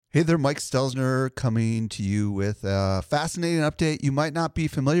Hey there, Mike Stelzner coming to you with a fascinating update you might not be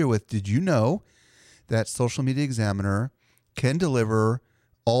familiar with. Did you know that Social Media Examiner can deliver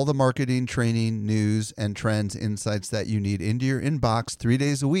all the marketing, training, news, and trends insights that you need into your inbox 3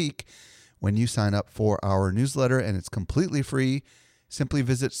 days a week when you sign up for our newsletter, and it's completely free. Simply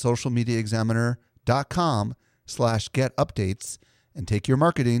visit socialmediaexaminer.com/get-updates and take your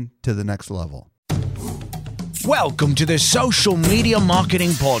marketing to the next level. Welcome to the Social Media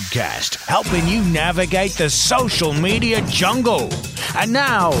Marketing Podcast, helping you navigate the social media jungle. And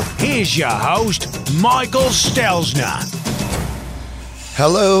now, here's your host, Michael Stelzner.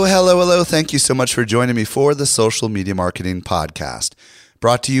 Hello. Thank you so much for joining me for the Social Media Marketing Podcast,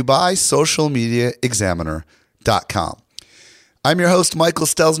 brought to you by socialmediaexaminer.com. I'm your host, Michael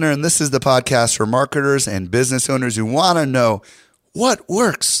Stelzner, and this is the podcast for marketers and business owners who want to know what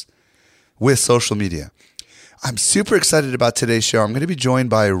works with social media. I'm super excited about today's show. I'm going to be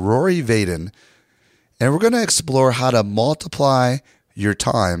joined by Rory Vaden, and we're going to explore how to multiply your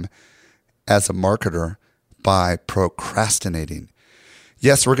time as a marketer by procrastinating.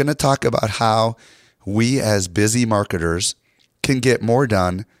 Yes, we're going to talk about how we as busy marketers can get more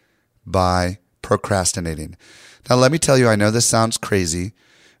done by procrastinating. Now, let me tell you, I know this sounds crazy,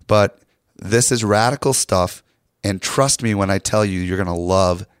 but this is radical stuff, and trust me when I tell you, you're going to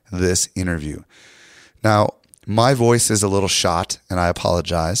love this interview. Now, my voice is a little shot, and I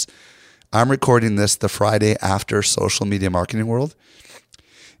apologize. I'm recording this the Friday after Social Media Marketing World,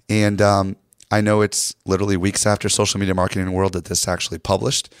 and I know it's literally weeks after Social Media Marketing World that this actually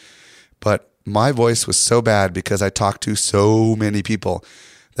published, but my voice was so bad because I talked to so many people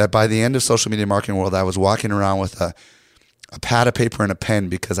that by the end of Social Media Marketing World, I was walking around with a pad of paper and a pen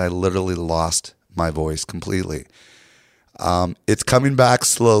because I literally lost my voice completely. It's coming back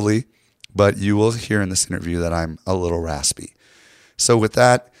slowly, but you will hear in this interview that I'm a little raspy. So with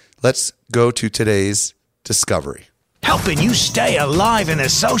that, let's go to today's discovery. Helping you stay alive in the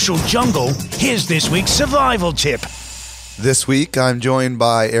social jungle, here's this week's survival tip. This week, I'm joined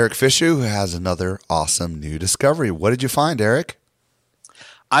by Eric Fisher, who has another awesome new discovery. What did you find, Eric?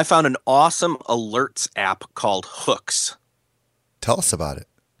 I found an awesome alerts app called Hooks. Tell us about it.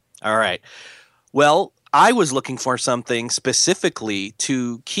 All right. Well, I was looking for something specifically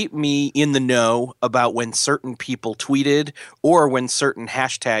to keep me in the know about when certain people tweeted or when certain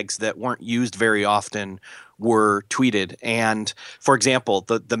hashtags that weren't used very often were tweeted. And for example,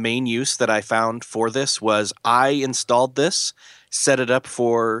 the main use that I found for this was I installed this, set it up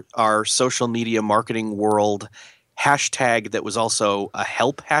for our social media marketing world hashtag that was also a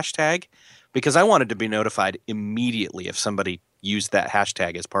help hashtag, because I wanted to be notified immediately if somebody used that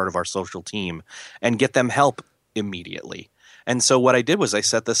hashtag as part of our social team and get them help immediately. And so what I did was I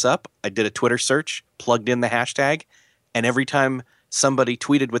set this up, I did a Twitter search, plugged in the hashtag, and every time somebody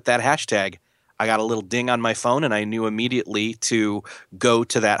tweeted with that hashtag, I got a little ding on my phone and I knew immediately to go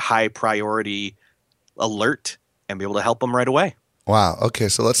to that high priority alert and be able to help them right away. Wow. Okay,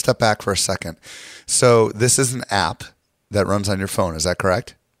 so let's step back for a second. So this is an app that runs on your phone, is that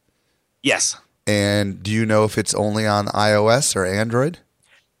correct? Yes. And do you know if it's only on iOS or Android?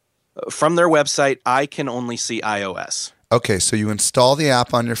 From their website, I can only see iOS. Okay, so you install the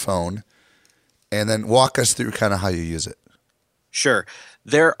app on your phone and then walk us through kind of how you use it. Sure.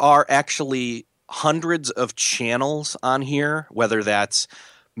 There are actually hundreds of channels on here, whether that's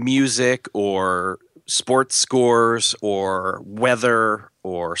music or sports scores or weather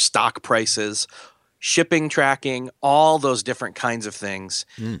or stock prices, shipping tracking, all those different kinds of things.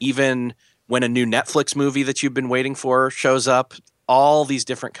 Even when a new Netflix movie that you've been waiting for shows up, all these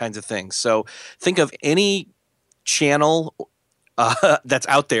different kinds of things. So think of any channel that's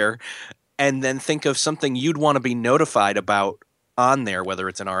out there and then think of something you'd want to be notified about on there, whether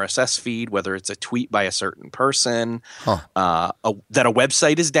it's an RSS feed, whether it's a tweet by a certain person, that a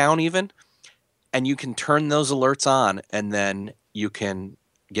website is down even. And you can turn those alerts on and then you can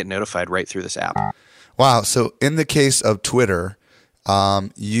get notified right through this app. Wow. So in the case of Twitter,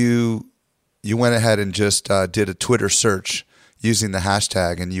 you went ahead and just did a Twitter search using the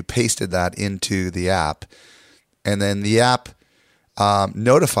hashtag and you pasted that into the app. And then the app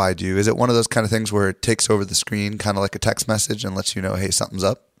notified you. Is it one of those kind of things where it takes over the screen, kind of like a text message, and lets you know, hey, something's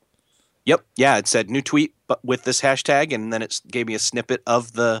up? Yep. Yeah. It said new tweet but with this hashtag, and then it gave me a snippet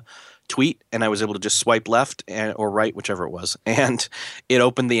of the tweet, and I was able to just swipe left or right, whichever it was. And it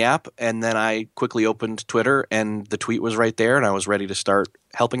opened the app, and then I quickly opened Twitter, and the tweet was right there, and I was ready to start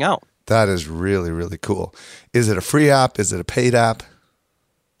helping out. That is really, really cool. Is it a free app? Is it a paid app?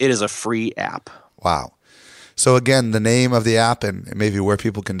 It is a free app. Wow. So again, the name of the app and maybe where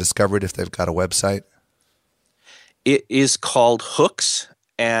people can discover it if they've got a website. It is called Hooks,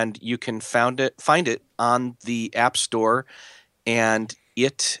 and you can find it on the App Store, and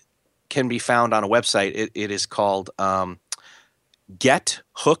it can be found on a website. It is called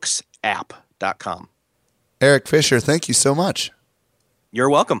GetHooksApp.com. Eric Fisher, thank you so much. You're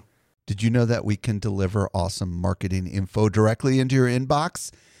welcome. Did you know that we can deliver awesome marketing info directly into your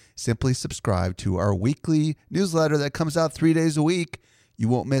inbox? Simply subscribe to our weekly newsletter that comes out 3 days a week. You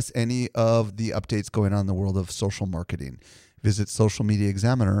won't miss any of the updates going on in the world of social marketing. Visit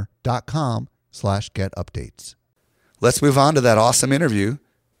socialmediaexaminer.com/getupdates. Let's move on to that awesome interview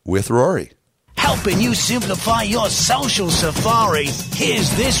with Rory. Helping you simplify your social safari,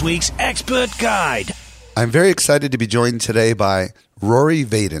 here's this week's expert guide. I'm very excited to be joined today by Rory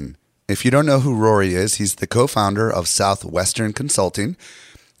Vaden. If you don't know who Rory is, he's the co-founder of Southwestern Consulting,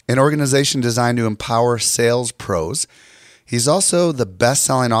 an organization designed to empower sales pros. He's also the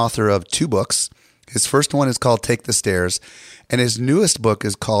best-selling author of 2 books. His first one is called Take the Stairs, and his newest book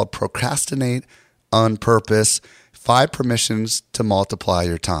is called Procrastinate on Purpose, 5 Permissions to Multiply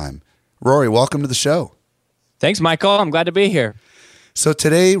Your Time. Rory, welcome to the show. Thanks, Michael. I'm glad to be here. So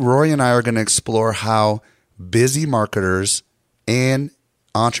today, Rory and I are going to explore how busy marketers and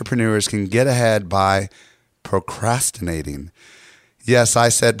entrepreneurs can get ahead by procrastinating. Yes, I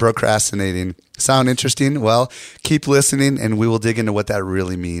said procrastinating. Sound interesting? Well, keep listening and we will dig into what that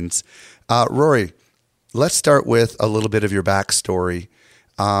really means. Rory, let's start with a little bit of your backstory.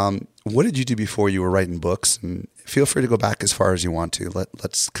 What did you do before you were writing books? And feel free to go back as far as you want to.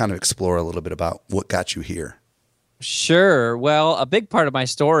 Let's kind of explore a little bit about what got you here. Sure. Well, a big part of my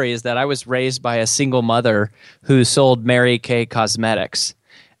story is that I was raised by a single mother who sold Mary Kay Cosmetics.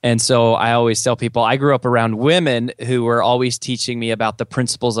 And so I always tell people I grew up around women who were always teaching me about the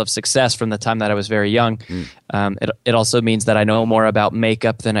principles of success from the time that I was very young. It also means that I know more about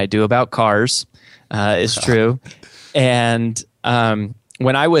makeup than I do about cars. It's true. And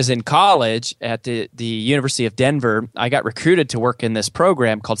when I was in college at the University of Denver, I got recruited to work in this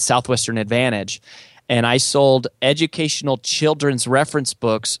program called Southwestern Advantage. And I sold educational children's reference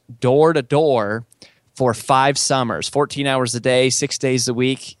books door to door for 5 summers, 14 hours a day, 6 days a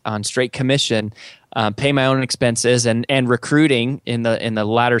week on straight commission, pay my own expenses, and recruiting in the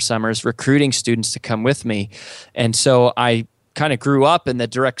latter summers, recruiting students to come with me. And so I kind of grew up in the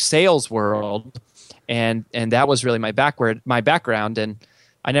direct sales world, and that was really my background. And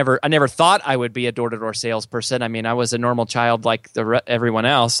I never thought I would be a door-to-door salesperson. I mean, I was a normal child like everyone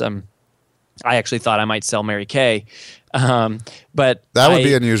else. I actually thought I might sell Mary Kay. But that would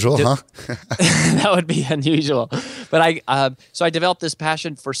be unusual, huh? That would be unusual. But so I developed this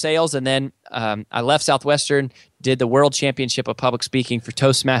passion for sales, and then I left Southwestern, did the World Championship of Public Speaking for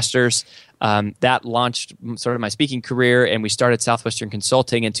Toastmasters. That launched sort of my speaking career, and we started Southwestern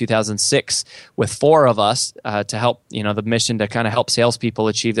Consulting in 2006 with 4 of us to help, the mission to kind of help salespeople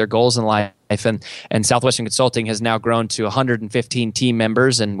achieve their goals in life. And Southwestern Consulting has now grown to 115 team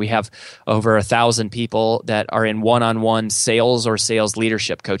members, and we have over 1,000 people that are in one-on-one sales or sales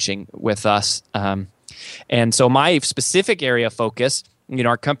leadership coaching with us. And so my specific area of focus,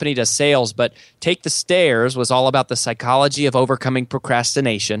 our company does sales, but Take the Stairs was all about the psychology of overcoming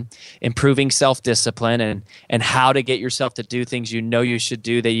procrastination, improving self-discipline, and how to get yourself to do things you know you should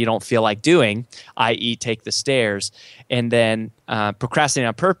do that you don't feel like doing, i.e. take the stairs. And then Procrastinating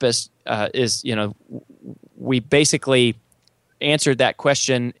on Purpose is, we basically answered that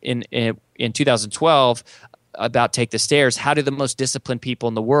question in 2012 about Take the Stairs. How do the most disciplined people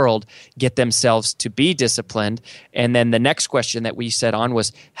in the world get themselves to be disciplined? And then the next question that we set on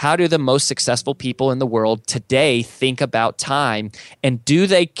was, how do the most successful people in the world today think about time? And do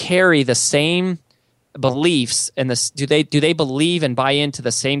they carry the same beliefs and do they believe and buy into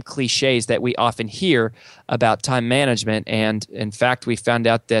the same cliches that we often hear about time management? And in fact, we found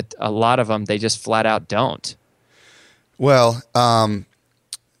out that a lot of them, they just flat out don't. Well,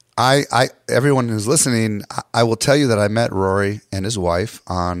 everyone who's listening, I will tell you that I met Rory and his wife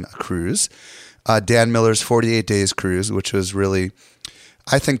on a cruise, Dan Miller's 48 Days Cruise, which was really,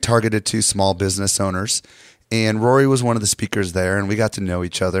 I think, targeted to small business owners. And Rory was one of the speakers there, and we got to know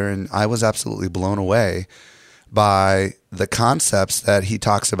each other, and I was absolutely blown away by the concepts that he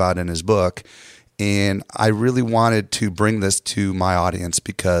talks about in his book. And I really wanted to bring this to my audience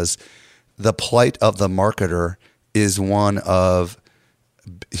because the plight of the marketer is one of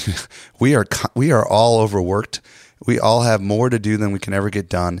we are all overworked. We all have more to do than we can ever get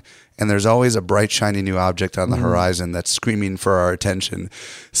done. And there's always a bright, shiny new object on the horizon that's screaming for our attention.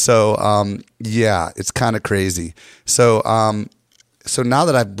 So, it's kind of crazy. So now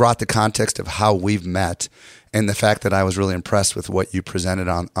that I've brought the context of how we've met and the fact that I was really impressed with what you presented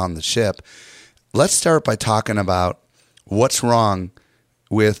on the ship, let's start by talking about what's wrong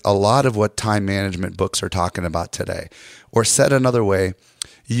with a lot of what time management books are talking about today. Or said another way,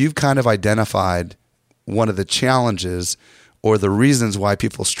 you've kind of identified one of the challenges or the reasons why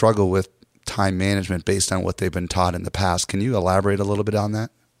people struggle with time management based on what they've been taught in the past. Can you elaborate a little bit on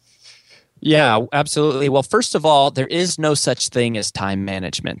that? Yeah, absolutely. Well, first of all, there is no such thing as time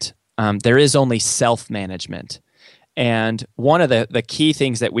management. There is only self-management. And one of the key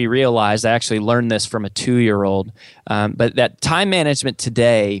things that we realized, I actually learned this from a 2-year-old, but that time management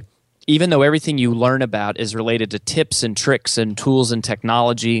today, even though everything you learn about is related to tips and tricks and tools and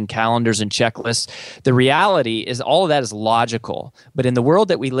technology and calendars and checklists, the reality is all of that is logical. But in the world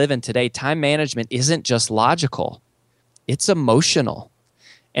that we live in today, time management isn't just logical. It's emotional.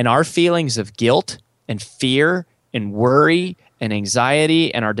 And our feelings of guilt and fear and worry and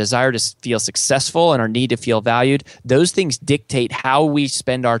anxiety and our desire to feel successful and our need to feel valued, those things dictate how we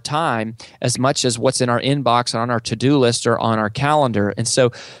spend our time as much as what's in our inbox, on our to-do list, or on our calendar. And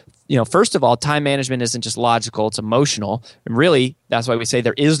so, first of all, time management isn't just logical, it's emotional. And really, that's why we say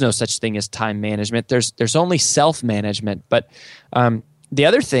there is no such thing as time management. There's only self-management. But the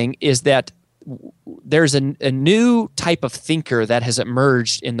other thing is that there's a new type of thinker that has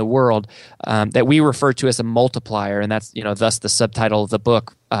emerged in the world that we refer to as a multiplier, and that's thus the subtitle of the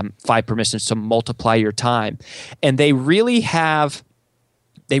book, 5 Permissions to Multiply Your Time. And they really have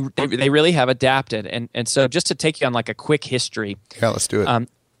they really have adapted. And so just to take you on like a quick history. Yeah, let's do it.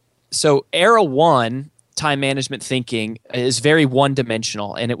 So Era 1 time management thinking is very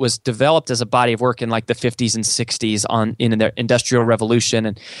one-dimensional, and it was developed as a body of work in like the 50s and 60s in the Industrial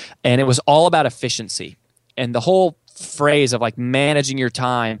Revolution, and it was all about efficiency. And the whole phrase of like managing your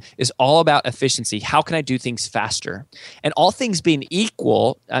time is all about efficiency. How can I do things faster? And all things being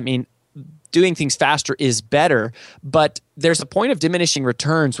equal, I mean, doing things faster is better, but there's a point of diminishing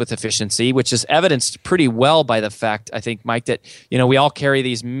returns with efficiency, which is evidenced pretty well by the fact, I think, Mike, that we all carry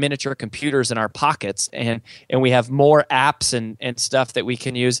these miniature computers in our pockets, and we have more apps and stuff that we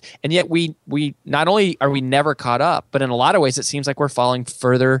can use, and yet we not only are we never caught up, but in a lot of ways it seems like we're falling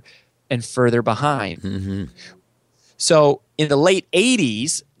further and further behind. Mm-hmm. So in the late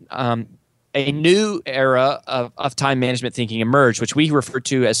 80s, a new era of time management thinking emerged, which we refer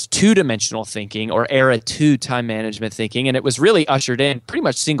to as two-dimensional thinking, or Era 2 time management thinking. And it was really ushered in pretty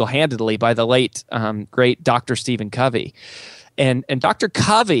much single-handedly by the late, great Dr. Stephen Covey. And Dr.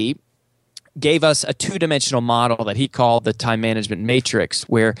 Covey gave us a two-dimensional model that he called the time management matrix,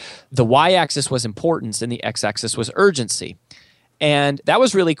 where the y-axis was importance and the x-axis was urgency. And that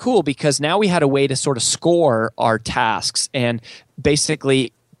was really cool because now we had a way to sort of score our tasks and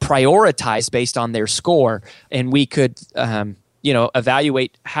basically prioritize based on their score, and we could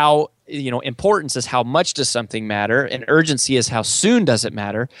evaluate how importance is how much does something matter, and urgency is how soon does it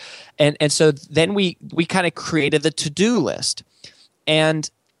matter, and so then we kind of created the to-do list. And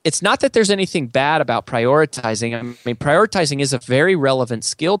it's not that there's anything bad about prioritizing. I mean, prioritizing is a very relevant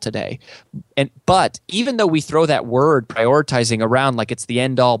skill today. But even though we throw that word prioritizing around like it's the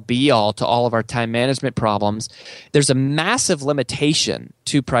end-all, be-all to all of our time management problems, there's a massive limitation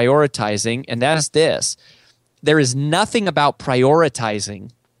to prioritizing, and that is this. There is nothing about prioritizing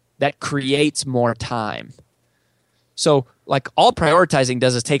that creates more time. So like all prioritizing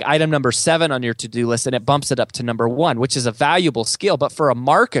does is take item number 7 on your to-do list and it bumps it up to number 1, which is a valuable skill. But for a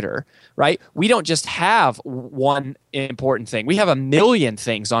marketer, right, we don't just have one important thing. We have a million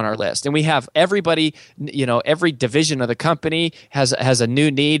things on our list, and we have everybody, every division of the company has a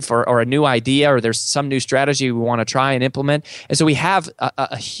new need or a new idea, or there's some new strategy we want to try and implement. And so we have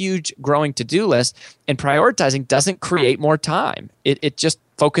a huge growing to-do list, and prioritizing doesn't create more time. It just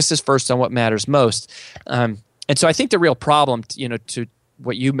focuses first on what matters most. And so I think the real problem, to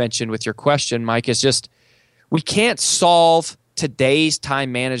what you mentioned with your question, Mike, is just we can't solve today's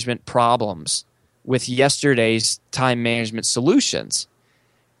time management problems with yesterday's time management solutions.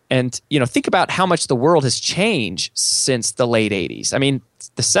 And, think about how much the world has changed since the late 80s. I mean,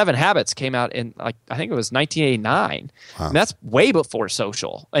 the 7 Habits came out in, I think it was 1989. Wow. And that's way before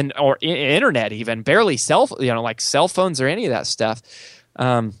social or internet even, barely cell phones or any of that stuff.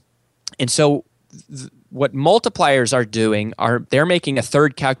 And so what multipliers are doing they're making a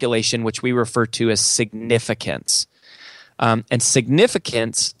third calculation, which we refer to as significance. And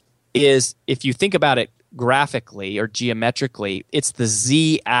significance is, if you think about it graphically or geometrically, it's the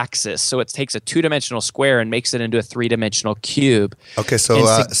z-axis. So it takes a 2-dimensional square and makes it into a 3-dimensional cube. Okay, so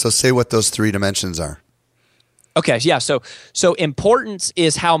say what those 3 dimensions are. Okay, yeah. So importance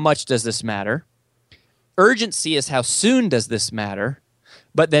is how much does this matter? Urgency is how soon does this matter?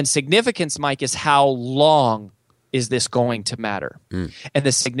 But then significance, Mike, is how long is this going to matter? And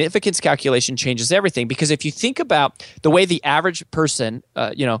the significance calculation changes everything, because if you think about the way the average person,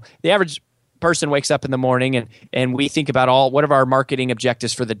 the average person wakes up in the morning and we think about what are our marketing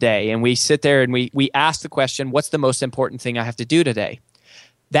objectives for the day, and we sit there and we ask the question, what's the most important thing I have to do today?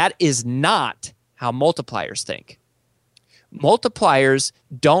 That is not how multipliers think. Multipliers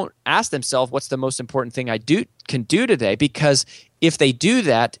don't ask themselves what's the most important thing I can do today, because if they do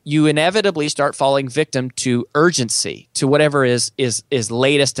that, you inevitably start falling victim to urgency, to whatever is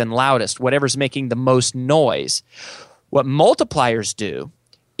latest and loudest, whatever's making the most noise. What multipliers do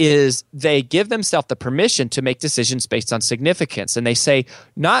is they give themselves the permission to make decisions based on significance, and they say,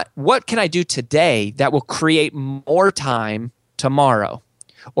 not what can I do today that will create more time tomorrow,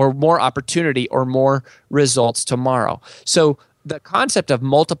 or more opportunity, or more results tomorrow. So the concept of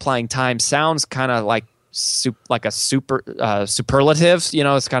multiplying time sounds kind of like a superlative.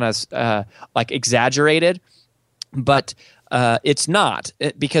 It's kind of like exaggerated, but it's not,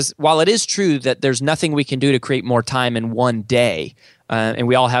 because while it is true that there's nothing we can do to create more time in one day, and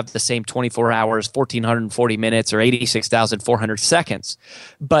we all have the same 24 hours, 1,440 minutes, or 86,400 seconds.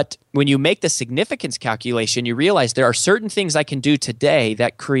 But when you make the significance calculation, you realize there are certain things I can do today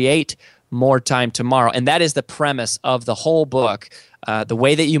that create more time tomorrow. And that is the premise of the whole book. The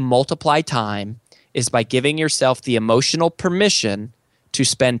way that you multiply time is by giving yourself the emotional permission to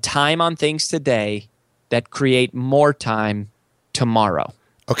spend time on things today that create more time tomorrow.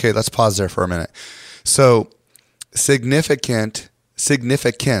 Okay, let's pause there for a minute. So significance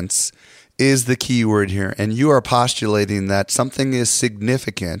is the key word here. And you are postulating that something is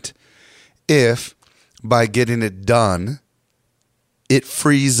significant if, by getting it done, it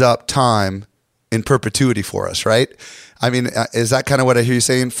frees up time in perpetuity for us, right? I mean, is that kind of what I hear you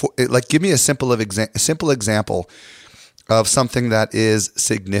saying? Give me a simple example of something that is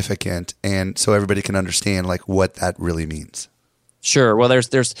significant, and so everybody can understand what that really means. Sure. Well,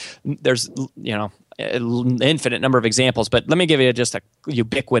 there's an infinite number of examples, but let me give you just a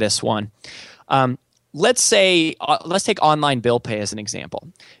ubiquitous one. Let's take online bill pay as an example.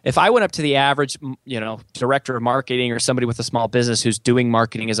 If I went up to the average, director of marketing or somebody with a small business who's doing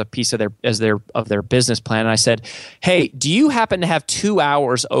marketing as a piece of their business plan, and I said, "Hey, do you happen to have 2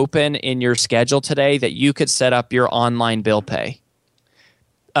 hours open in your schedule today that you could set up your online bill pay?"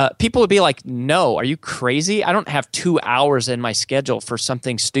 People would be like, "No, are you crazy? I don't have 2 hours in my schedule for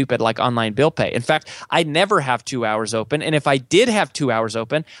something stupid like online bill pay. In fact, I never have 2 hours open. And if I did have 2 hours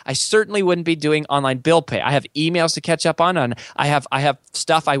open, I certainly wouldn't be doing online bill pay. I have emails to catch up on, and I have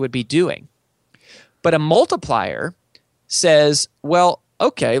stuff I would be doing." But a multiplier says, well,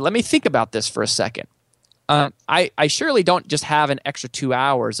 okay, let me think about this for a second. I surely don't just have an extra 2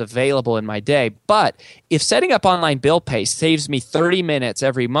 hours available in my day, but if setting up online bill pay saves me 30 minutes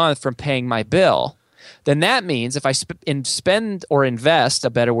every month from paying my bill, then that means if I spend or invest, a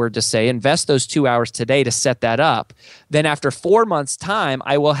better word to say, invest those 2 hours today to set that up, then after 4 months' time,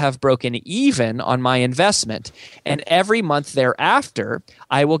 I will have broken even on my investment. And every month thereafter,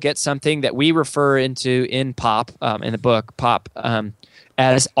 I will get something that we refer into in POP, in the book, POP,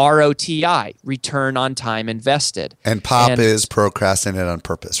 as ROTI, return on time invested. And POP is procrastinate on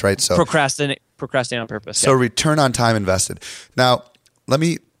purpose, right? So procrastinate on purpose. So return on time invested. Now, let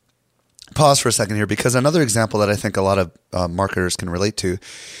me pause for a second here, because another example that I think a lot of marketers can relate to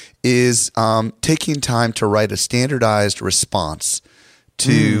is taking time to write a standardized response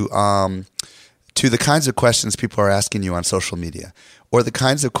to the kinds of questions people are asking you on social media, or the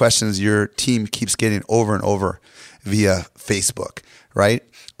kinds of questions your team keeps getting over and over via Facebook, right?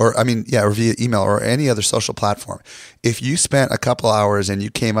 Or via email or any other social platform. If you spent a couple hours and you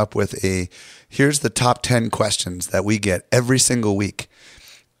came up with here's the top 10 questions that we get every single week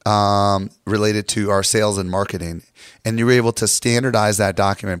related to our sales and marketing, and you were able to standardize that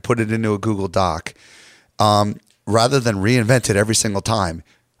document, put it into a Google Doc, rather than reinvent it every single time,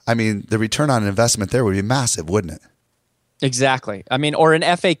 the return on investment there would be massive, wouldn't it? Exactly. Or an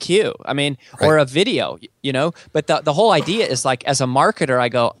FAQ. Or a video, But the whole idea is as a marketer, I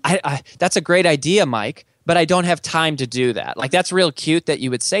go, I that's a great idea, Mike, but I don't have time to do that. That's real cute that you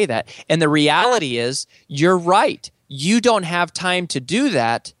would say that. And the reality is, you're right. You don't have time to do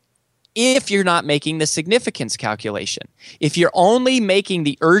that if you're not making the significance calculation. If you're only making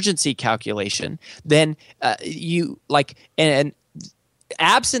the urgency calculation, then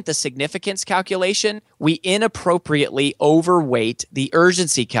absent the significance calculation, we inappropriately overweight the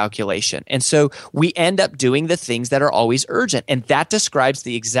urgency calculation. And so we end up doing the things that are always urgent. And that describes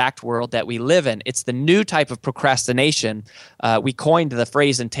the exact world that we live in. It's the new type of procrastination. We coined the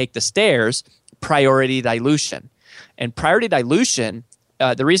phrase in Take the Stairs, priority dilution. And priority dilution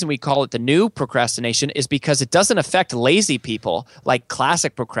the reason we call it the new procrastination is because it doesn't affect lazy people like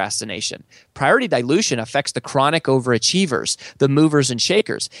classic procrastination. Priority dilution affects the chronic overachievers, the movers and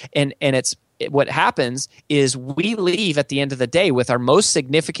shakers. And what happens is we leave at the end of the day with our most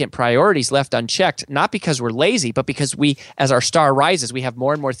significant priorities left unchecked, not because we're lazy, but because we, as our star rises, we have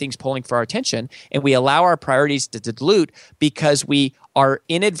more and more things pulling for our attention, and we allow our priorities to dilute because we are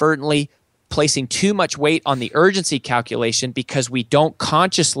inadvertently placing too much weight on the urgency calculation because we don't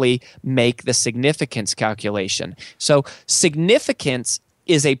consciously make the significance calculation. So significance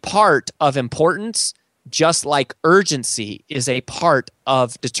is a part of importance, just like urgency is a part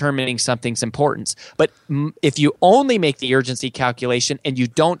of determining something's importance. But if you only make the urgency calculation and you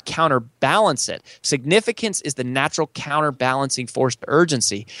don't counterbalance it, significance is the natural counterbalancing force to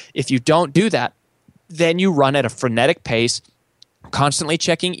urgency. If you don't do that, then you run at a frenetic pace, constantly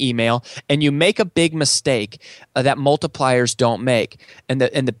checking email, and you make a big mistake that multipliers don't make. And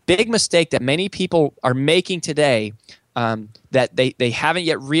the big mistake that many people are making today, that they haven't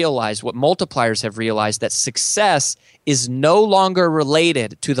yet realized, what multipliers have realized, that success is no longer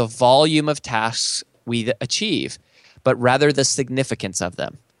related to the volume of tasks we achieve, but rather the significance of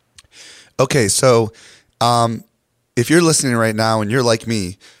them. Okay, so if you're listening right now and you're like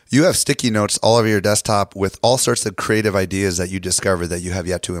me, you have sticky notes all over your desktop with all sorts of creative ideas that you discovered that you have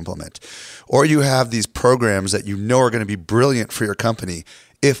yet to implement. Or you have these programs that you know are going to be brilliant for your company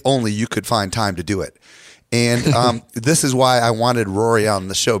if only you could find time to do it. And this is why I wanted Rory on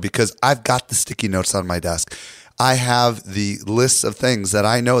the show, because I've got the sticky notes on my desk. I have the lists of things that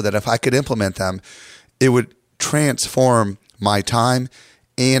I know that if I could implement them, it would transform my time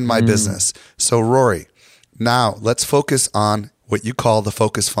and my business. So Rory, now let's focus on what you call the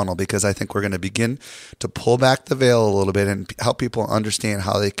focus funnel, because I think we're going to begin to pull back the veil a little bit and help people understand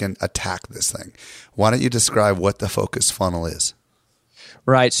how they can attack this thing. Why don't you describe what the focus funnel is?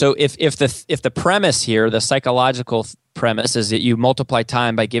 Right. So if the premise here, the psychological premise, is that you multiply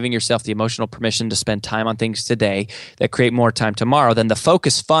time by giving yourself the emotional permission to spend time on things today that create more time tomorrow, then the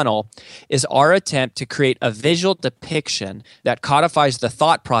focus funnel is our attempt to create a visual depiction that codifies the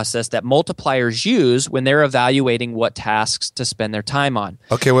thought process that multipliers use when they're evaluating what tasks to spend their time on.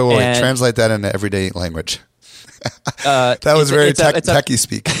 Okay, wait. Translate that into everyday language. That was very techie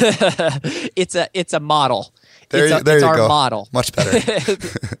speak. It's a model. There you our go. Model. Much better.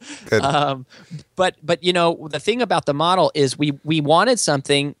 Good. But you know, the thing about the model is we wanted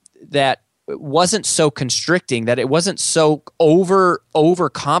something that wasn't so constricting, that it wasn't so over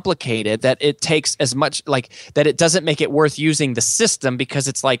complicated, that it takes as much, like, that it doesn't make it worth using the system, because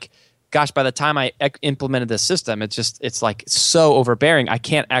it's like, gosh, by the time I implemented the system, it's like so overbearing, I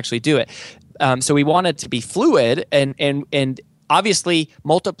can't actually do it. So we wanted to be fluid, and obviously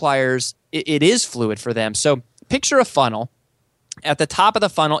multipliers, it is fluid for them. So picture a funnel. At the top of the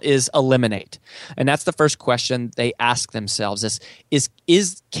funnel is eliminate. And that's the first question they ask themselves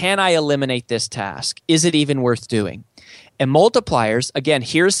is can I eliminate this task? Is it even worth doing? And multipliers, again,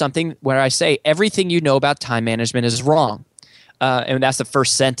 here's something where I say everything you know about time management is wrong. And that's the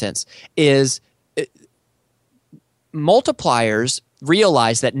first sentence, is multipliers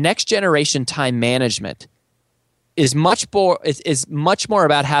realize that next generation time management is much more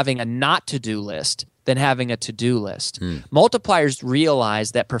about having a not to-do list than having a to-do list. Multipliers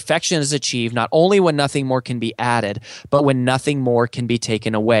realize that perfection is achieved not only when nothing more can be added, but when nothing more can be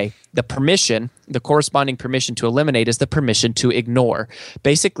taken away. The corresponding permission to eliminate is the permission to ignore.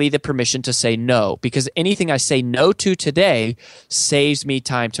 Basically, the permission to say no, because anything I say no to today saves me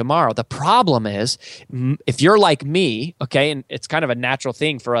time tomorrow. The problem is, if you're like me, okay, and it's kind of a natural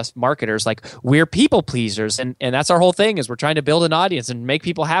thing for us marketers, like, we're people pleasers, and that's our whole thing, is we're trying to build an audience and make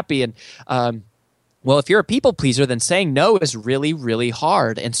people happy. And well, if you're a people pleaser, then saying no is really, really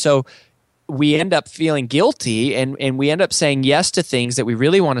hard. And so we end up feeling guilty, and we end up saying yes to things that we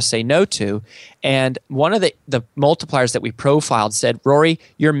really want to say no to. And one of the multipliers that we profiled said, Rory,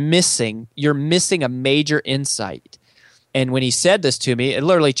 you're missing a major insight. And when he said this to me, it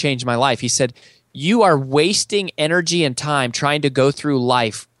literally changed my life. He said, you are wasting energy and time trying to go through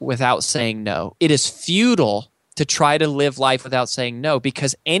life without saying no. It is futile to try to live life without saying no,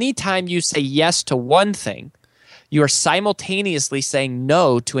 because anytime you say yes to one thing, you are simultaneously saying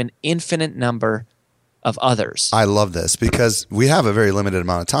no to an infinite number of others. I love this, because we have a very limited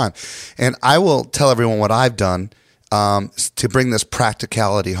amount of time. And I will tell everyone what I've done to bring this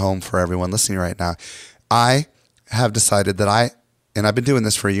practicality home for everyone listening right now. I have decided that and I've been doing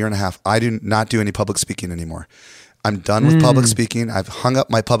this for a year and a half, I do not do any public speaking anymore. I'm done with public speaking. I've hung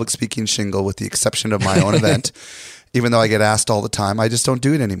up my public speaking shingle with the exception of my own event. even though I get asked all the time. I just don't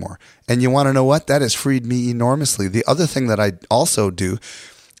do it anymore. And you want to know what? That has freed me enormously. The other thing that I also do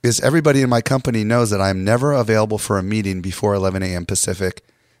is everybody in my company knows that I'm never available for a meeting before 11 a.m. Pacific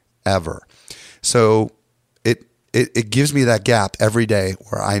ever. So it gives me that gap every day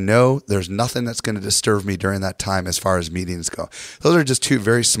where I know there's nothing that's going to disturb me during that time as far as meetings go. Those are just two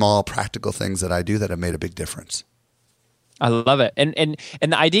very small practical things that I do that have made a big difference. I love it. And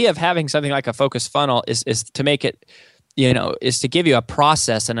the idea of having something like a focus funnel is to make it, is to give you a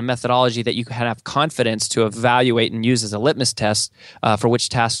process and a methodology that you can have confidence to evaluate and use as a litmus test for which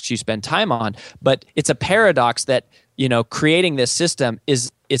tasks you spend time on. But it's a paradox that, creating this system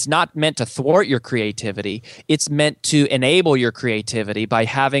it's not meant to thwart your creativity. It's meant to enable your creativity by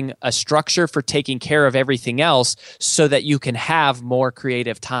having a structure for taking care of everything else so that you can have more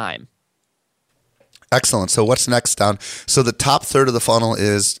creative time. Excellent. So what's next down? So the top third of the funnel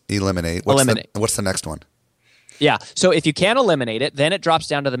is eliminate. What's the next one? Yeah. So if you can't eliminate it, then it drops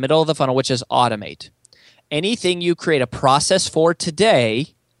down to the middle of the funnel, which is automate. Anything you create a process for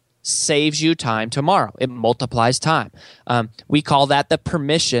today saves you time tomorrow. It multiplies time. We call that the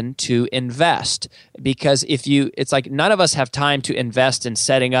permission to invest, because it's like none of us have time to invest in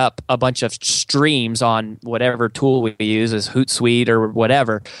setting up a bunch of streams on whatever tool we use, as Hootsuite or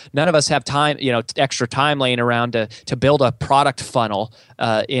whatever. None of us have time, extra time laying around to build a product funnel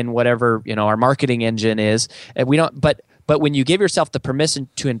in whatever our marketing engine is. And we don't. But when you give yourself the permission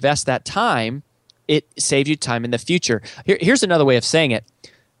to invest that time, it saves you time in the future. Here's another way of saying it.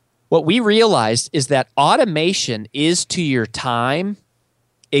 What we realized is that automation is to your time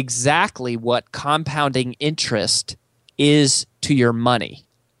exactly what compounding interest is to your money.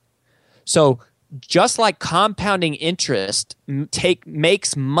 So just like compounding interest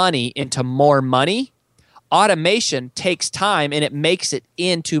makes money into more money, automation takes time and it makes it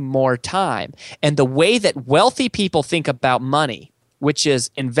into more time. And the way that wealthy people think about money, which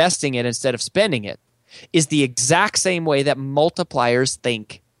is investing it instead of spending it, is the exact same way that multipliers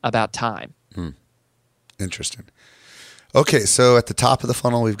think about time. Interesting. Okay, so at the top of the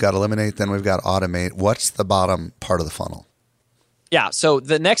funnel, we've got eliminate, then we've got automate. What's the bottom part of the funnel? Yeah, so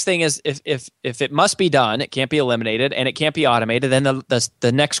the next thing is if it must be done, it can't be eliminated and it can't be automated, then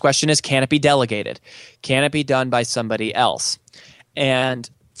the next question is, can it be delegated? Can it be done by somebody else? And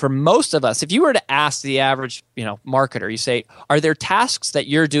for most of us, if you were to ask the average, marketer, you say, are there tasks that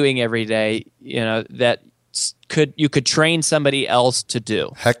you're doing every day, that you could train somebody else to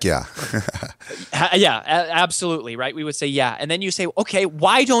do? Heck yeah. Yeah, absolutely, right? We would say yeah. And then you say, okay,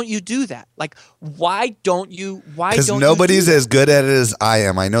 why don't you do that? Like, why don't you? Because nobody's as good at it as I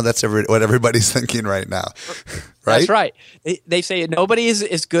am. I know that's what everybody's thinking right now. Right? That's right. They say nobody is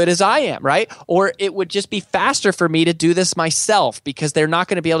as good as I am, right? Or it would just be faster for me to do this myself because they're not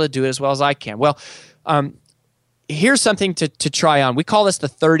going to be able to do it as well as I can. Well, here's something to try on. We call this the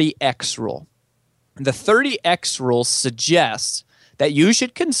 30X rule. The 30X rule suggests that you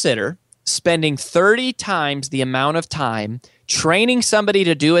should consider spending 30 times the amount of time training somebody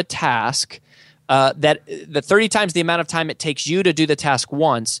to do a task that 30 times the amount of time it takes you to do the task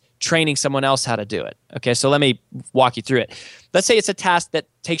once, training someone else how to do it. Okay, so let me walk you through it. Let's say it's a task that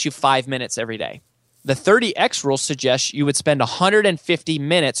takes you 5 minutes every day. The 30X rule suggests you would spend 150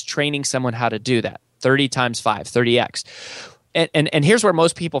 minutes training someone how to do that. 30 times 5, 30X. And here's where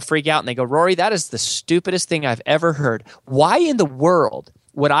most people freak out and they go, Rory, that is the stupidest thing I've ever heard. Why in the world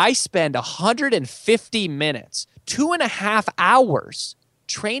would I spend 150 minutes, 2.5 hours,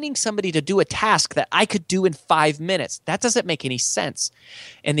 training somebody to do a task that I could do in 5 minutes? That doesn't make any sense.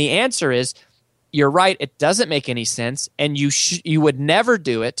 And the answer is, you're right, it doesn't make any sense, and you would never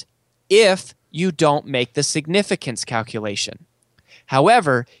do it if you don't make the significance calculation.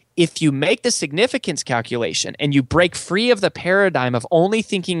 However, if you make the significance calculation and you break free of the paradigm of only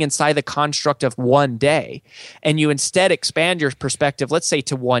thinking inside the construct of one day, and you instead expand your perspective, let's say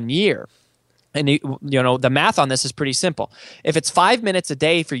to 1 year, and the math on this is pretty simple. If it's 5 minutes a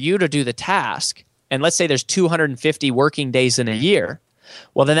day for you to do the task, and let's say there's 250 working days in a year,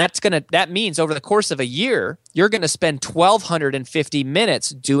 well, then that means over the course of a year, you're going to spend 1,250 minutes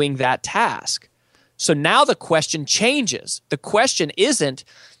doing that task. So now the question changes. The question isn't,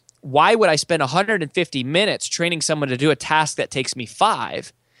 why would I spend 150 minutes training someone to do a task that takes me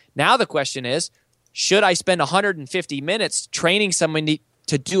 5? Now the question is, should I spend 150 minutes training someone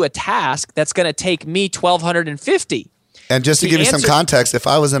to do a task that's going to take me 1,250? And just to give you some context, if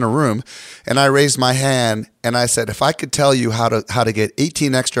I was in a room and I raised my hand and I said, if I could tell you how to get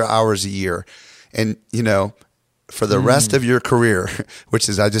 18 extra hours a year and, for the rest of your career, which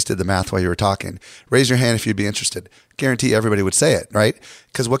is, I just did the math while you were talking, raise your hand if you'd be interested. Guarantee everybody would say it, right?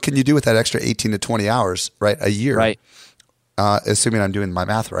 Because what can you do with that extra 18 to 20 hours, right? A year, right? Assuming I'm doing my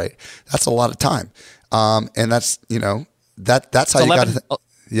math right. That's a lot of time. And that's, that's how 11, you got to,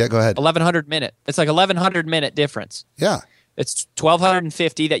 yeah, go ahead. 1,100 minute. It's like 1,100 minute difference. Yeah. It's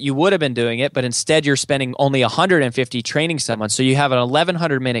 1,250 that you would have been doing it, but instead you're spending only 150 training someone. So you have an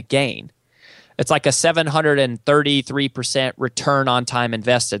 1,100 minute gain. It's like a 733% return on time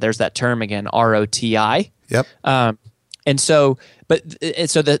invested. There's that term again, ROTI. Yep. It's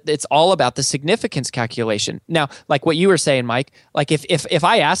all about the significance calculation. Now, like what you were saying, Mike, like if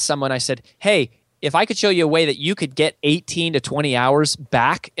I asked someone, I said, hey, if I could show you a way that you could get 18 to 20 hours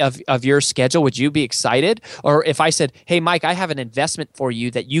back of your schedule, would you be excited? Or if I said, hey, Mike, I have an investment for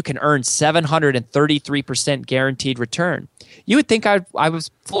you that you can earn 733% guaranteed return, you would think I was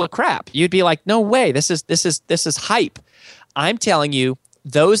full of crap. You'd be like, no way, this is hype. I'm telling you,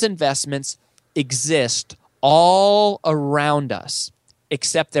 those investments exist all around us,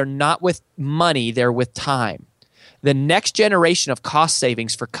 except they're not with money, they're with time. The next generation of cost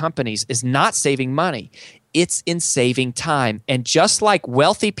savings for companies is not saving money. It's in saving time. And just like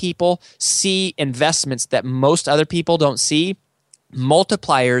wealthy people see investments that most other people don't see,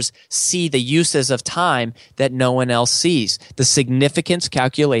 multipliers see the uses of time that no one else sees. The significance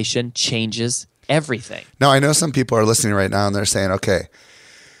calculation changes everything. Now, I know some people are listening right now and they're saying, okay,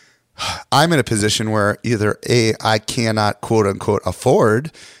 I'm in a position where either A, I cannot quote unquote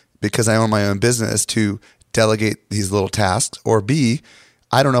afford because I own my own business to delegate these little tasks, or B,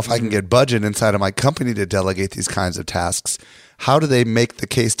 I don't know if I can get budget inside of my company to delegate these kinds of tasks. How do they make the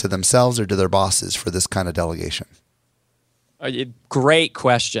case to themselves or to their bosses for this kind of delegation? Great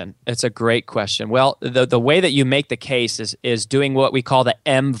question. It's a great question. Well, the way that you make the case is doing what we call the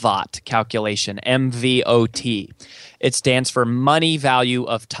MVOT calculation, MVOT. It stands for money value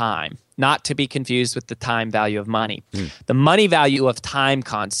of time, not to be confused with the time value of money. The money value of time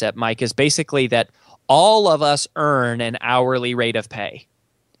concept, Mike, is basically that all of us earn an hourly rate of pay,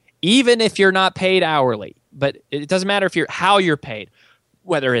 even if you're not paid hourly. But it doesn't matter how you're paid,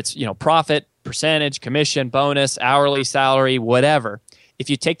 whether it's profit, percentage, commission, bonus, hourly salary, whatever. If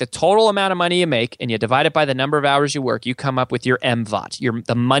you take the total amount of money you make and you divide it by the number of hours you work, you come up with your MVOT,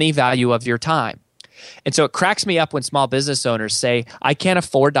 the money value of your time. And so it cracks me up when small business owners say, I can't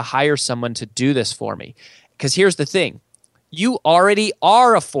afford to hire someone to do this for me. Because here's the thing, you already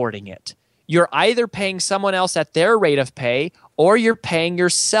are affording it. You're either paying someone else at their rate of pay or you're paying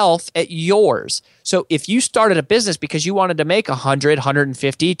yourself at yours. So if you started a business because you wanted to make $100,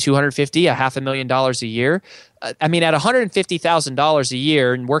 $150, $250, $500,000 a year, at $150,000 a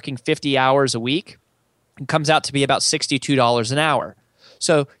year and working 50 hours a week, it comes out to be about $62 an hour.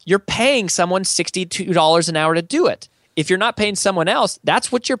 So you're paying someone $62 an hour to do it. If you're not paying someone else,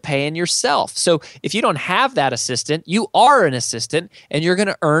 that's what you're paying yourself. So if you don't have that assistant, you are an assistant and you're going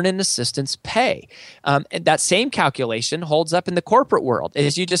to earn an assistant's pay. And that same calculation holds up in the corporate world.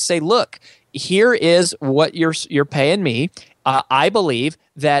 Is you just say, look, here is what you're paying me. I believe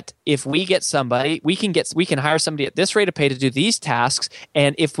that if we get somebody, we can hire somebody at this rate of pay to do these tasks.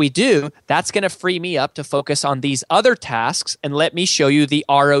 And if we do, that's going to free me up to focus on these other tasks and let me show you the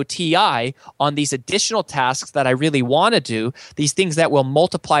ROTI on these additional tasks that I really want to do, these things that will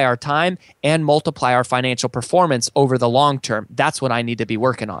multiply our time and multiply our financial performance over the long term. That's what I need to be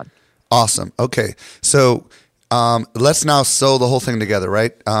working on. Awesome. Okay. So let's now sew the whole thing together,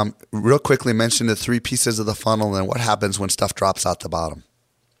 right? Real quickly mention the 3 pieces of the funnel and what happens when stuff drops out the bottom.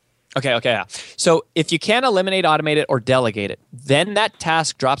 Okay. Yeah. So if you can't eliminate, automate it, or delegate it, then that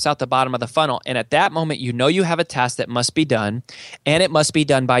task drops out the bottom of the funnel. And at that moment, you have a task that must be done, and it must be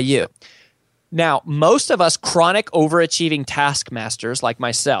done by you. Now, most of us chronic overachieving taskmasters like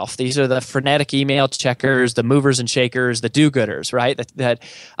myself, these are the frenetic email checkers, the movers and shakers, the do-gooders, right?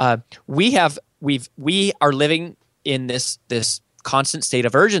 We are living in this constant state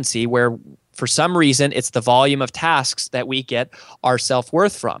of urgency where for some reason it's the volume of tasks that we get our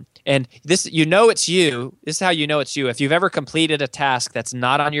self-worth from. And this, it's you. This is how you know it's you. If you've ever completed a task that's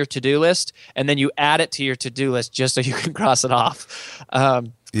not on your to-do list and then you add it to your to-do list just so you can cross it off.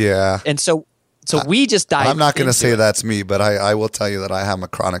 Yeah. And so we just dive. I'm not going to say that's me, but I will tell you that I am a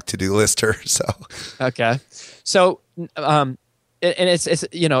chronic to-do lister. So okay. So and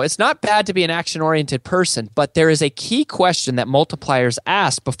it's not bad to be an action-oriented person, but there is a key question that multipliers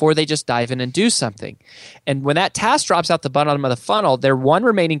ask before they just dive in and do something. And when that task drops out the bottom of the funnel, their one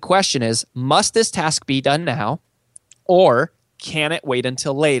remaining question is, must this task be done now, or can it wait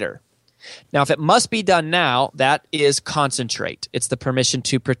until later? Now, if it must be done now, that is concentrate. It's the permission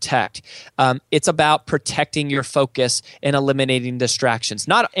to protect. It's about protecting your focus and eliminating distractions.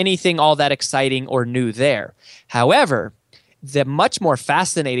 Not anything all that exciting or new there. However, the much more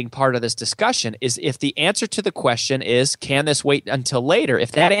fascinating part of this discussion is if the answer to the question is, can this wait until later?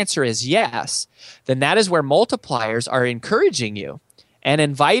 If that answer is yes, then that is where multipliers are encouraging you and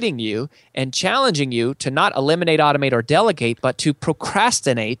inviting you and challenging you to not eliminate, automate, or delegate, but to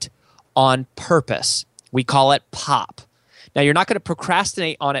procrastinate on purpose. We call it POP. Now, you're not going to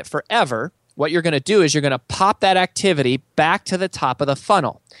procrastinate on it forever. What you're going to do is you're going to pop that activity back to the top of the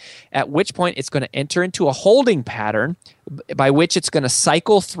funnel, at which point it's going to enter into a holding pattern by which it's going to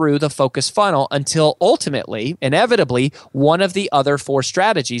cycle through the focus funnel until ultimately, inevitably, one of the other 4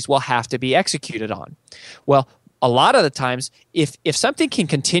 strategies will have to be executed on. Well, a lot of the times, if something can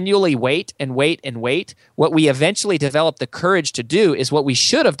continually wait and wait and wait, what we eventually develop the courage to do is what we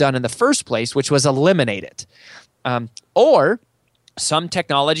should have done in the first place, which was eliminate it. Or some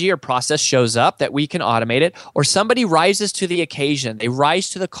technology or process shows up that we can automate it, or somebody rises to the occasion. They rise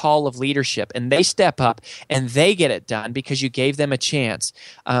to the call of leadership, and they step up, and they get it done because you gave them a chance.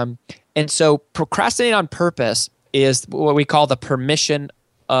 And so procrastinating on purpose is what we call the permission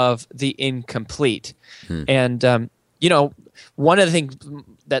of the incomplete. And, one of the things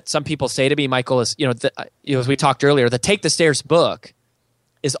that some people say to me, Michael, is, as we talked earlier, the Take the Stairs book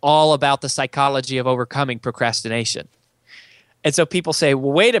is all about the psychology of overcoming procrastination. And so people say,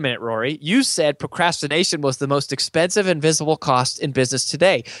 well, wait a minute, Rory, you said procrastination was the most expensive and visible cost in business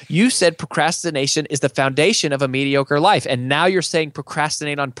today. You said procrastination is the foundation of a mediocre life. And now you're saying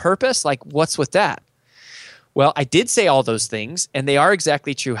procrastinate on purpose? Like, what's with that? Well, I did say all those things, and they are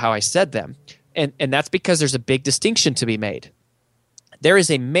exactly true how I said them. And that's because there's a big distinction to be made. There is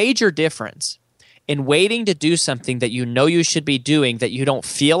a major difference in waiting to do something that you know you should be doing that you don't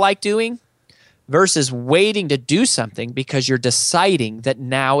feel like doing versus waiting to do something because you're deciding that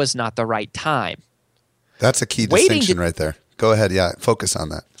now is not the right time. That's a key distinction right there. Go ahead. Yeah, focus on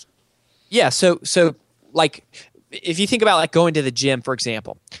that. Yeah, so like if you think about like going to the gym, for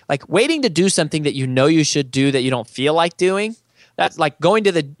example, like waiting to do something that you know you should do that you don't feel like doing, that's like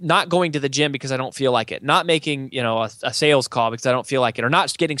not going to the gym because I don't feel like it, not making, a sales call because I don't feel like it, or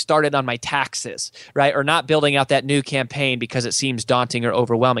not getting started on my taxes, right? Or not building out that new campaign because it seems daunting or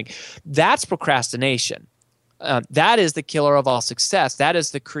overwhelming. That's procrastination. That is the killer of all success. That is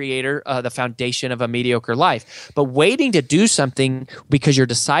the creator, the foundation of a mediocre life. But waiting to do something because you're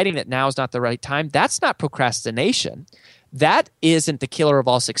deciding that now is not the right time, that's not procrastination. That isn't the killer of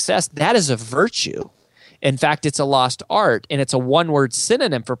all success. That is a virtue. In fact, it's a lost art, and it's a one-word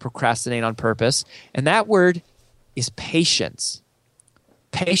synonym for procrastinate on purpose, and that word is patience.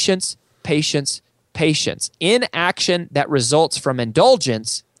 Patience, patience, patience. Inaction that results from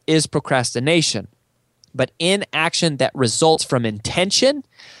indulgence is procrastination. But inaction that results from intention,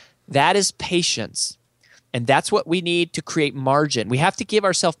 that is patience. And that's what we need to create margin. We have to give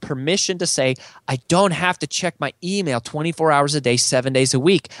ourselves permission to say, I don't have to check my email 24 hours a day, 7 days a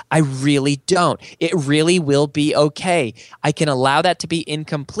week. I really don't. It really will be okay. I can allow that to be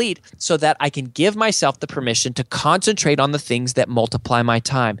incomplete so that I can give myself the permission to concentrate on the things that multiply my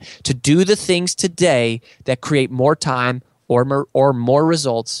time, to do the things today that create more time or more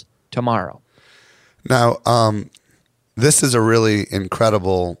results tomorrow. Now, this is a really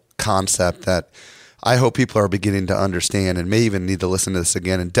incredible concept that I hope people are beginning to understand and may even need to listen to this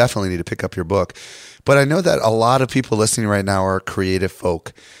again and definitely need to pick up your book. But I know that a lot of people listening right now are creative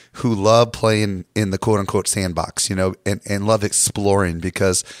folk who love playing in the quote unquote sandbox, and love exploring,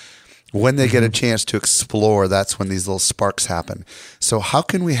 because when they get a chance to explore, that's when these little sparks happen. So how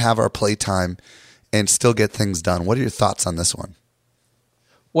can we have our playtime and still get things done? What are your thoughts on this one?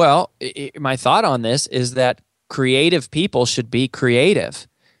 Well, my thought on this is that creative people should be creative.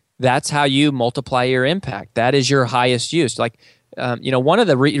 That's how you multiply your impact. That is your highest use. Like, one of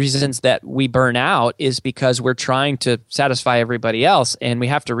the reasons that we burn out is because we're trying to satisfy everybody else, and we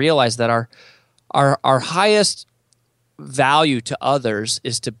have to realize that our highest value to others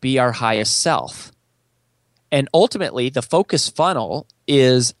is to be our highest self. And ultimately, the focus funnel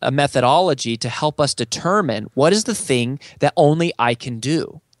is a methodology to help us determine what is the thing that only I can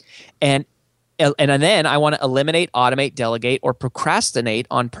do. And then I want to eliminate, automate, delegate, or procrastinate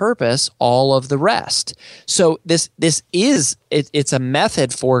on purpose all of the rest. So this is it's a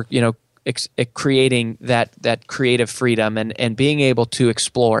method for creating that creative freedom and being able to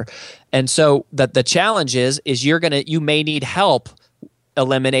explore. And so the challenge is you may need help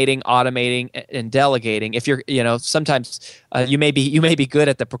eliminating, automating, and delegating. If you're sometimes you may be good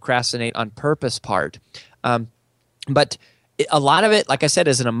at the procrastinate on purpose part, but a lot of it, like I said,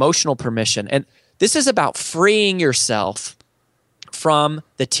 is an emotional permission. And this is about freeing yourself from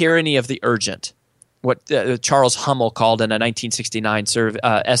the tyranny of the urgent, what Charles Hummel called in a 1969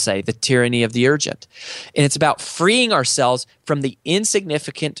 essay, The Tyranny of the Urgent. And it's about freeing ourselves from the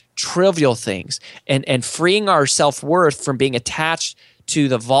insignificant, trivial things and freeing our self-worth from being attached to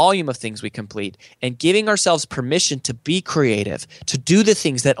the volume of things we complete and giving ourselves permission to be creative, to do the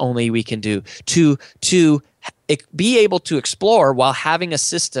things that only we can do, to be able to explore while having a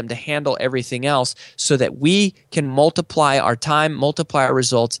system to handle everything else so that we can multiply our time, multiply our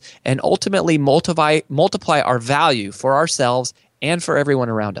results, and ultimately multiply our value for ourselves and for everyone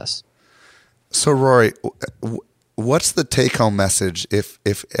around us. So, Rory, what's the take-home message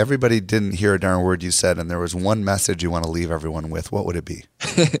if everybody didn't hear a darn word you said and there was one message you want to leave everyone with? What would it be?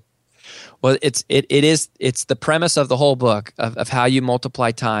 Well, it's the premise of the whole book of how you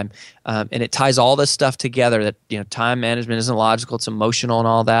multiply time, and it ties all this stuff together. That time management isn't logical; it's emotional and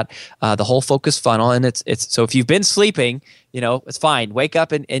all that. The whole focus funnel, and it's so if you've been sleeping, it's fine. Wake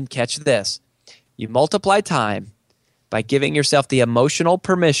up and catch this. You multiply time by giving yourself the emotional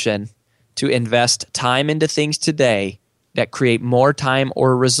permission to invest time into things today that create more time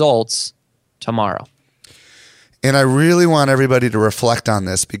or results tomorrow. And I really want everybody to reflect on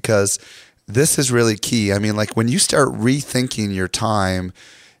this because this is really key. I mean, like when you start rethinking your time,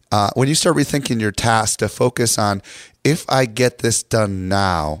 when you start rethinking your task to focus on, if I get this done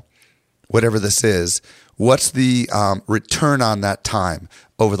now, whatever this is, what's the return on that time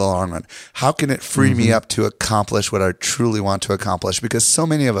over the long run? How can it free me up to accomplish what I truly want to accomplish? Because so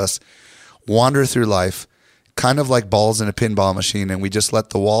many of us wander through life kind of like balls in a pinball machine, and we just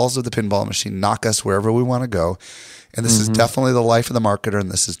let the walls of the pinball machine knock us wherever we want to go. And this is definitely the life of the marketer, and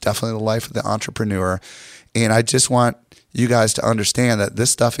this is definitely the life of the entrepreneur. And I just want you guys to understand that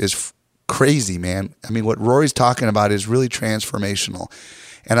this stuff is crazy, man. I mean, what Rory's talking about is really transformational.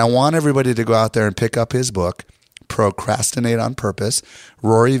 And I want everybody to go out there and pick up his book, Procrastinate on Purpose,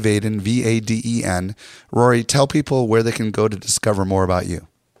 Rory Vaden, Vaden. Rory, tell people where they can go to discover more about you.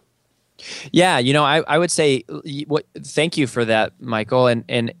 Yeah, I would say thank you for that, Michael.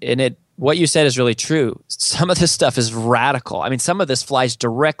 And what you said is really true. Some of this stuff is radical. I mean, some of this flies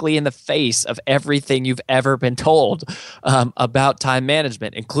directly in the face of everything you've ever been told about time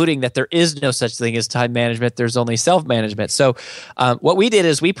management, including that there is no such thing as time management. There's only self-management. So what we did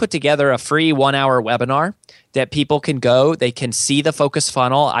is we put together a free 1-hour webinar that people can go. They can see the focus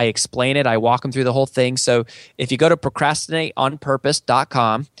funnel. I explain it. I walk them through the whole thing. So if you go to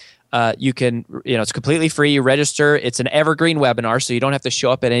procrastinateonpurpose.com, you can, it's completely free. You register. It's an evergreen webinar, so you don't have to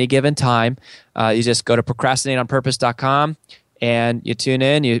show up at any given time. You just go to procrastinateonpurpose.com and you tune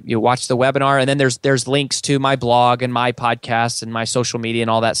in, you watch the webinar, and then there's links to my blog and my podcast and my social media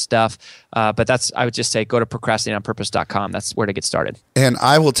and all that stuff. But I would just say go to procrastinateonpurpose.com. That's where to get started. And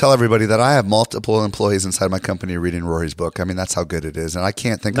I will tell everybody that I have multiple employees inside my company reading Rory's book. I mean, that's how good it is. And I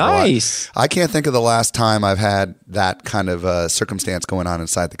can't think of the last time I've had that kind of circumstance going on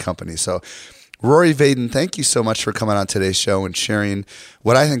inside the company. So Rory Vaden, thank you so much for coming on today's show and sharing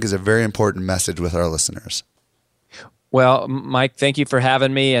what I think is a very important message with our listeners. Well, Mike, thank you for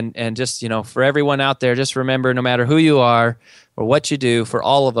having me. And just, for everyone out there, just remember, no matter who you are or what you do, for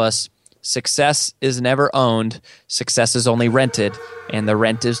all of us, success is never owned. Success is only rented, and the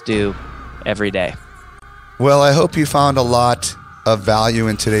rent is due every day. Well, I hope you found a lot of value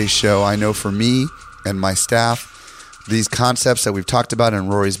in today's show. I know for me and my staff, these concepts that we've talked about in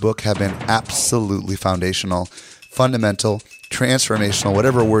Rory's book have been absolutely foundational, fundamental, transformational,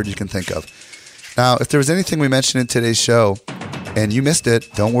 whatever word you can think of. Now, if there was anything we mentioned in today's show and you missed it,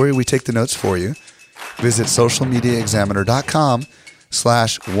 don't worry, we take the notes for you. Visit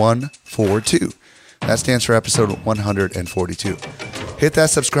socialmediaexaminer.com/142. That stands for episode 142. Hit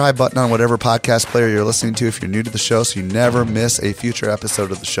that subscribe button on whatever podcast player you're listening to if you're new to the show so you never miss a future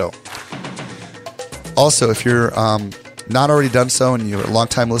episode of the show. Also, if you're not already done so and you're a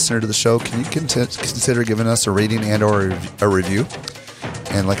longtime listener to the show, can you consider giving us a rating and or a review?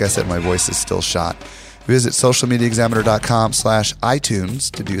 And like I said, my voice is still shot. Visit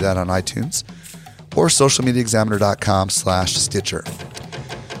socialmediaexaminer.com/iTunes to do that on iTunes, or socialmediaexaminer.com/Stitcher.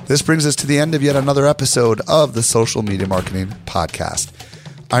 This brings us to the end of yet another episode of the Social Media Marketing Podcast.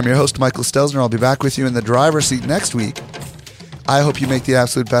 I'm your host, Michael Stelzner. I'll be back with you in the driver's seat next week. I hope you make the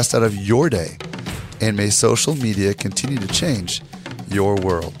absolute best out of your day, and may social media continue to change your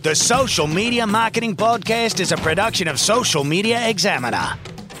world. The Social Media Marketing Podcast is a production of Social Media Examiner.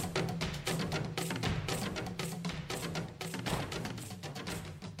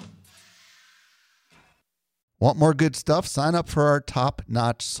 Want more good stuff? Sign up for our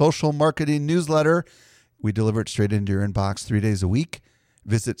top-notch social marketing newsletter. We deliver it straight into your inbox 3 days a week.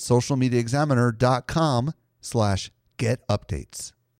 Visit socialmediaexaminer.com/get updates.